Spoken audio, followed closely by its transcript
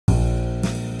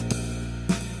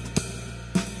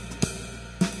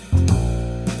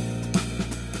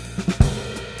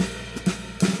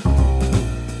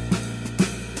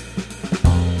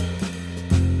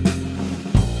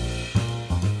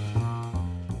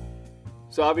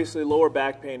So obviously lower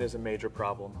back pain is a major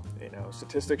problem.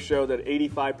 Statistics show that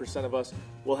 85% of us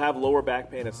will have lower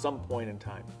back pain at some point in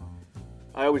time.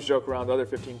 I always joke around the other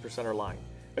 15% are lying.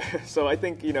 So I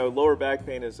think lower back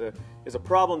pain is a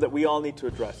problem that we all need to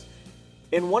address.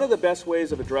 And one of the best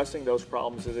ways of addressing those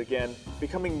problems is, again,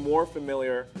 becoming more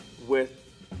familiar with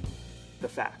the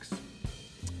facts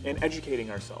and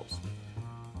educating ourselves.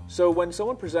 So when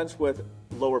someone presents with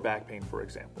lower back pain, for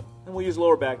example, and we'll use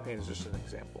lower back pain as just an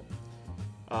example,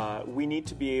 we need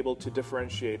to be able to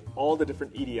differentiate all the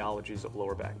different etiologies of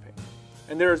lower back pain.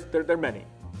 And there are many.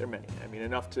 There are many. I mean,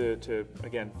 enough to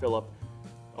again, fill up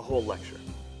a whole lecture.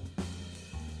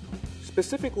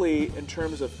 Specifically in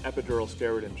terms of epidural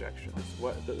steroid injections,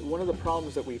 one of the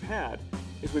problems that we've had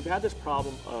is we've had this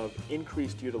problem of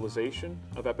increased utilization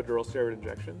of epidural steroid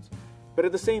injections, but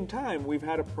at the same time we've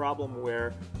had a problem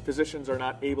where physicians are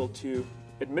not able to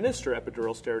administer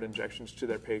epidural steroid injections to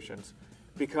their patients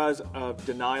because of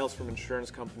denials from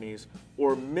insurance companies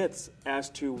or myths as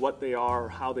to what they are or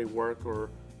how they work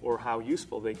or how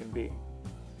useful they can be.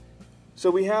 So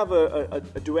we have a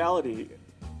duality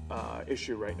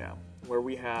issue right now, where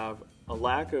we have a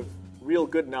lack of real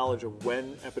good knowledge of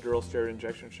when epidural steroid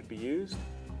injections should be used,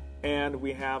 and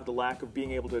we have the lack of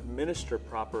being able to administer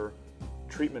proper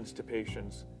treatments to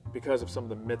patients because of some of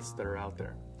the myths that are out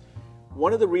there.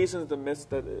 One of the reasons the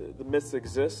myths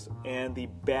exist and the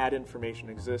bad information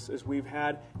exists is we've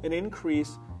had an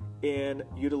increase in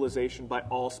utilization by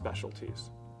all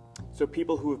specialties. So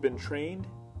people who have been trained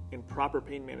in proper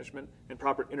pain management and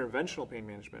proper interventional pain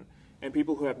management, and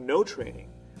people who have no training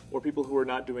or people who are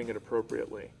not doing it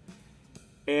appropriately.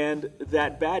 And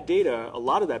that bad data, a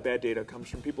lot of that bad data comes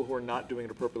from people who are not doing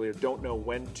it appropriately or don't know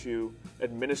when to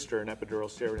administer an epidural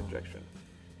steroid injection.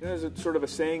 There's sort of a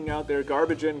saying out there,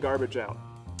 garbage in, garbage out.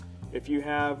 If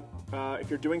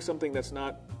you're doing something that's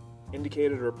not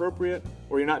indicated or appropriate,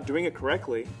 or you're not doing it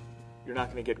correctly, you're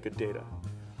not going to get good data.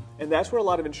 And that's where a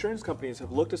lot of insurance companies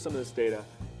have looked at some of this data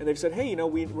and they've said, hey,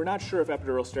 we're not sure if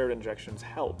epidural steroid injections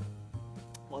help.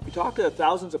 Well, if you talk to the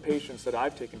thousands of patients that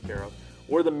I've taken care of,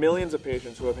 or the millions of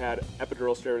patients who have had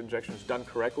epidural steroid injections done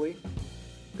correctly,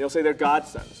 they'll say they're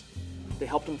godsends. They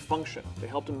helped them function. They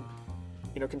helped them,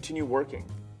 continue working.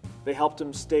 They helped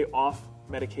them stay off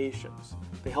medications.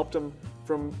 They helped them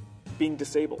from being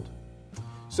disabled.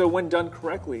 So when done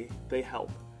correctly, they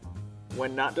help.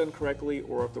 When not done correctly,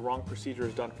 or if the wrong procedure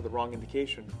is done for the wrong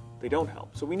indication, they don't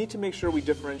help. So we need to make sure we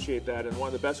differentiate that, and one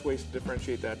of the best ways to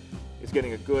differentiate that is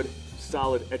getting a good,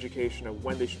 solid education of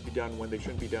when they should be done, when they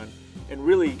shouldn't be done, and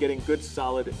really getting good,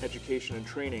 solid education and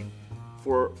training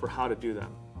for how to do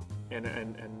them,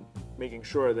 and making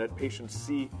sure that patients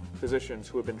see physicians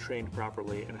who have been trained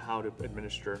properly in how to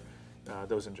administer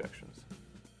those injections.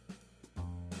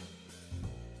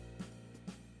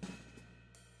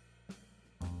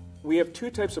 We have two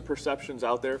types of perceptions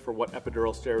out there for what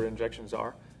epidural steroid injections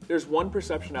are. There's one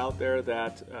perception out there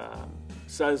that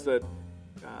says that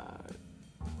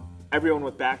everyone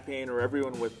with back pain, or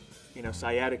everyone with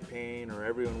sciatic pain, or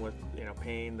everyone with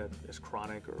pain that is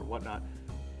chronic or whatnot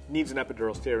needs an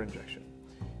epidural steroid injection.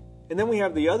 And then we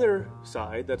have the other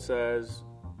side that says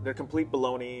they're complete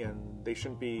baloney and they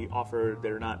shouldn't be offered,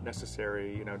 they're not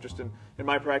necessary. Just in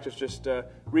my practice, just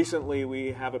recently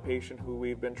we have a patient who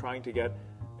we've been trying to get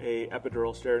a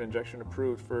epidural steroid injection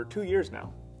approved for 2 years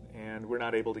now, and we're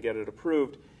not able to get it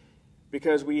approved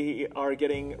because we are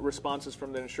getting responses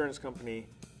from the insurance company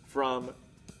from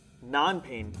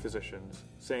non-pain physicians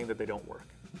saying that they don't work.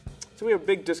 So we have a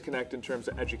big disconnect in terms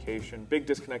of education, big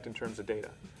disconnect in terms of data.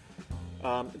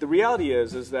 The reality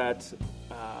is that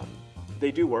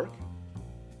they do work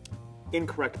in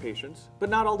correct patients, but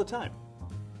not all the time.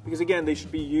 Because again, they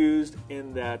should be used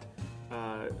in that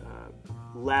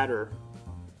ladder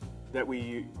that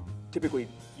we typically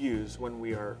use when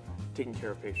we are taking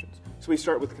care of patients. So we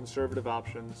start with conservative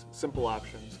options, simple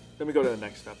options, then we go to the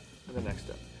next step and the next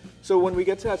step. So when we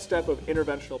get to that step of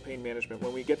interventional pain management,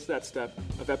 when we get to that step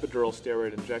of epidural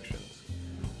steroid injections,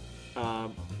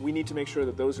 we need to make sure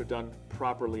that those are done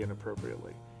properly and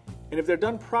appropriately. And if they're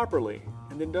done properly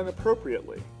and then done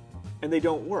appropriately and they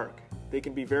don't work, they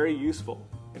can be very useful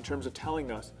in terms of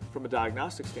telling us from a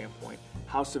diagnostic standpoint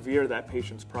how severe that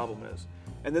patient's problem is.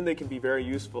 And then they can be very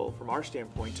useful from our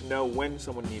standpoint to know when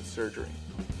someone needs surgery.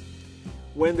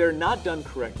 When they're not done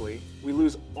correctly, we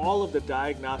lose all of the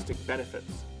diagnostic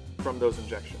benefits from those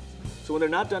injections. So when they're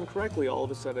not done correctly, all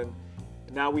of a sudden,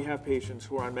 now we have patients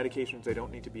who are on medications they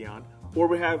don't need to be on, or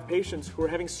we have patients who are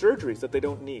having surgeries that they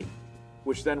don't need,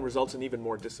 which then results in even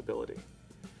more disability.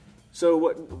 So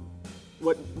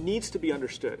what needs to be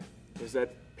understood is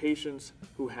that patients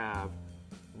who have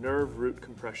nerve root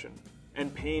compression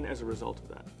and pain as a result of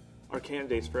that are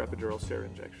candidates for epidural steroid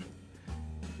injection.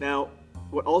 Now,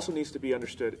 what also needs to be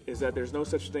understood is that there's no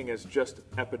such thing as just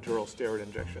epidural steroid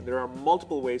injection. There are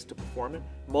multiple ways to perform it,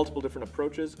 multiple different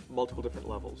approaches, multiple different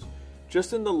levels.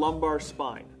 Just in the lumbar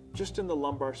spine,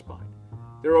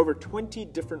 there are over 20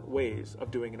 different ways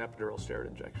of doing an epidural steroid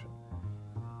injection.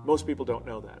 Most people don't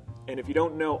know that. And if you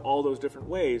don't know all those different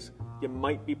ways, you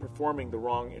might be performing the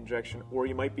wrong injection, or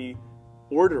you might be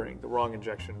ordering the wrong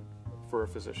injection for a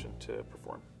physician to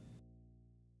perform.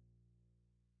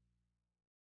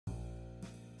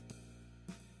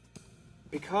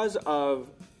 Because of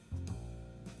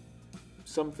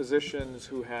some physicians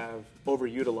who have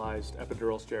overutilized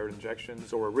epidural steroid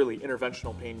injections, or really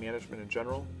interventional pain management in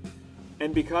general,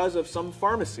 and because of some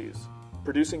pharmacies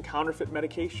producing counterfeit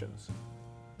medications,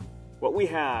 what we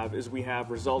have is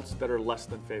results that are less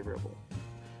than favorable.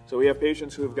 So we have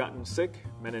patients who have gotten sick,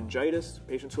 meningitis,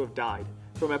 patients who have died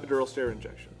from epidural steroid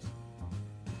injections.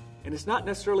 And it's not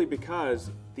necessarily because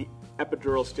the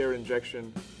epidural steroid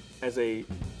injection as a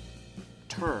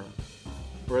term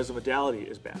or as a modality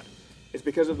is bad. It's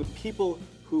because of the people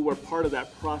who were part of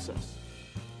that process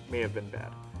may have been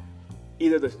bad.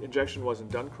 Either the injection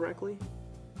wasn't done correctly,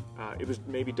 it was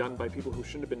maybe done by people who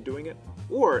shouldn't have been doing it,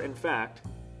 or in fact,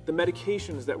 the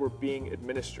medications that were being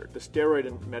administered, the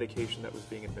steroid medication that was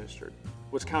being administered,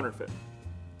 was counterfeit,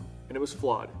 and it was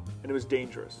flawed, and it was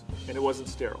dangerous, and it wasn't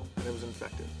sterile, and it was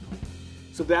infected.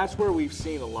 So that's where we've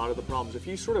seen a lot of the problems. If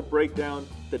you sort of break down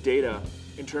the data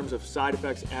in terms of side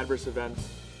effects, adverse events,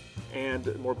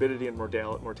 and morbidity and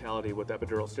mortality with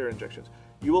epidural steroid injections,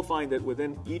 you will find that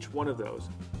within each one of those,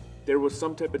 there was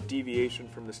some type of deviation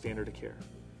from the standard of care.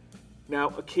 Now,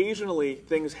 occasionally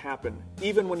things happen,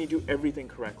 even when you do everything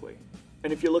correctly.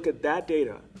 And if you look at that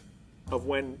data of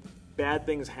when bad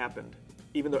things happened,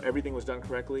 even though everything was done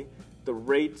correctly, the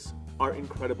rates are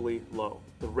incredibly low.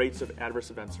 The rates of adverse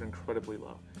events are incredibly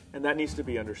low. And that needs to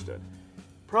be understood.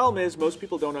 Problem is, most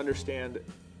people don't understand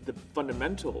the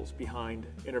fundamentals behind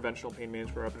interventional pain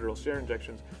management or epidural steroid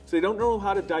injections, so they don't know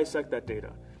how to dissect that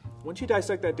data. Once you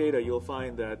dissect that data, you'll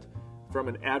find that from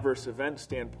an adverse event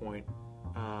standpoint,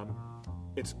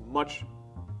 it's much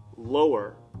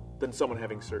lower than someone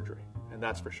having surgery, and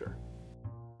that's for sure.